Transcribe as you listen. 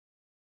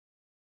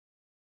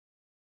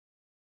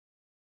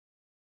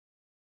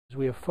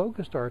We have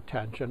focused our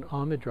attention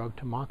on the drug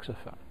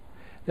tamoxifen.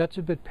 That's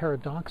a bit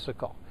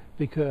paradoxical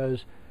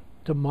because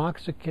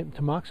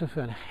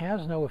tamoxifen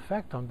has no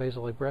effect on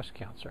basal-like breast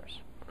cancers.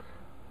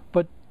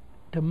 But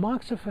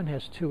tamoxifen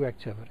has two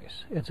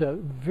activities. It's a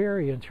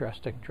very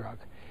interesting drug.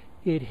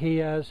 It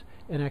has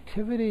an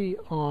activity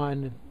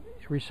on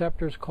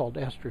receptors called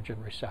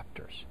estrogen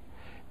receptors.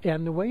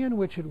 And the way in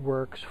which it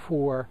works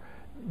for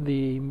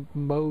the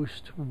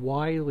most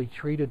widely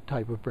treated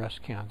type of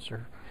breast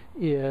cancer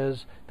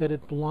is that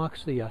it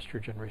blocks the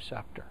estrogen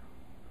receptor.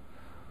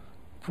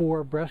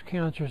 For breast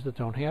cancers that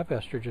don't have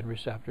estrogen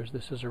receptors,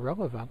 this is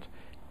irrelevant.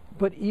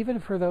 But even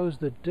for those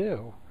that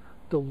do,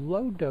 the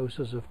low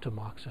doses of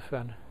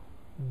tamoxifen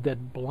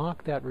that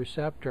block that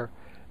receptor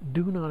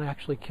do not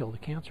actually kill the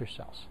cancer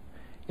cells.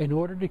 In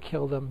order to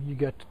kill them,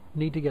 you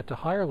need to get to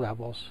higher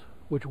levels,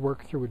 which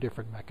work through a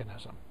different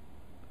mechanism.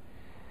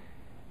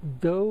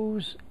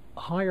 Those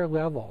higher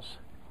levels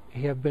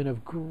have been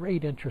of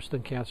great interest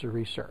in cancer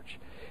research.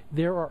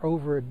 There are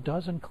over a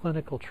dozen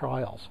clinical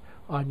trials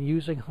on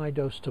using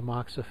high-dose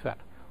tamoxifen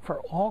for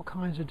all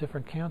kinds of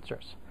different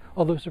cancers,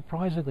 although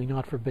surprisingly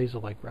not for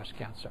basal-like breast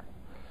cancer.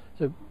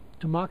 So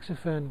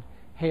tamoxifen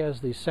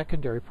has these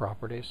secondary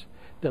properties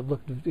that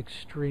look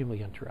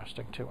extremely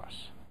interesting to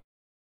us.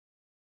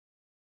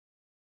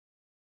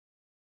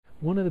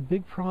 One of the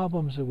big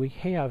problems that we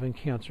have in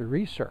cancer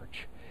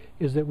research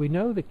is that we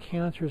know that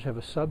cancers have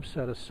a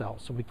subset of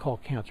cells that we call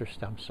cancer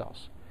stem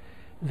cells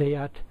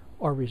that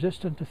are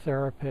resistant to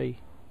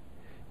therapy.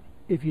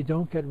 If you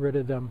don't get rid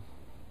of them,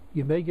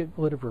 you may get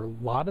rid of a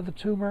lot of the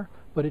tumor,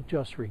 but it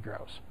just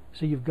regrows.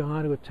 So you've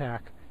got to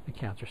attack the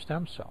cancer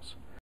stem cells.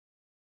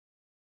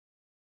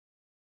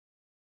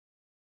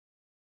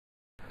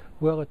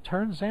 Well, it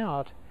turns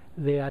out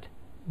that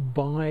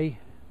by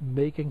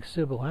making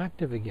Sybil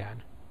active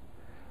again,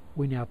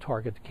 we now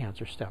target the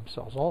cancer stem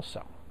cells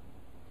also.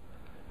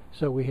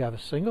 So we have a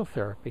single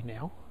therapy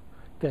now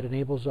that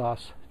enables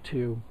us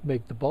to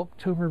make the bulk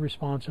tumor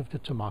responsive to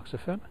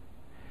tamoxifen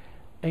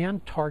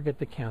and target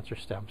the cancer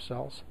stem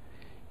cells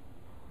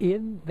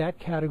in that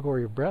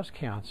category of breast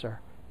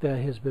cancer that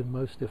has been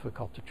most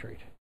difficult to treat.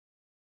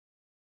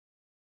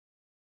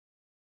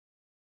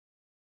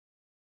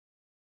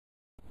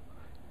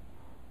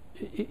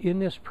 In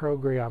this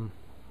program,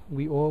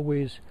 we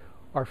always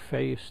are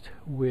faced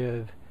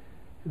with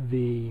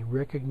the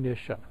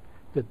recognition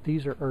that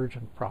these are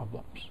urgent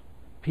problems.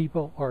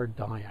 People are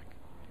dying.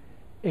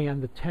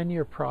 And the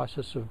 10-year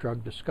process of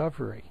drug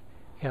discovery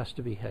has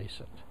to be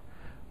hastened.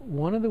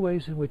 One of the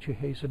ways in which you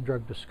hasten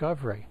drug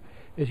discovery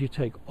is you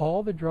take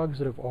all the drugs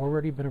that have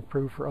already been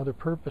approved for other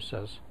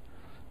purposes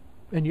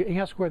and you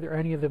ask whether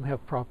any of them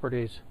have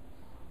properties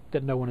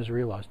that no one has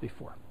realized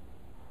before.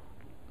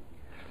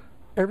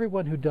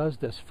 Everyone who does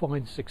this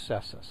finds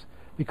successes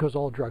because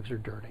all drugs are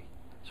dirty.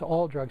 So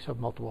all drugs have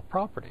multiple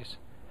properties,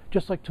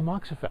 just like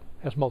tamoxifen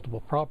has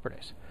multiple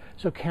properties.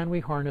 So can we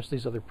harness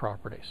these other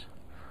properties?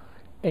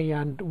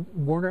 And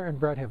Werner and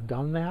Brett have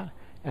done that,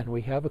 and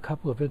we have a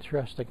couple of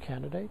interesting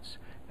candidates,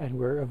 and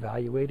we're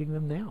evaluating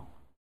them now.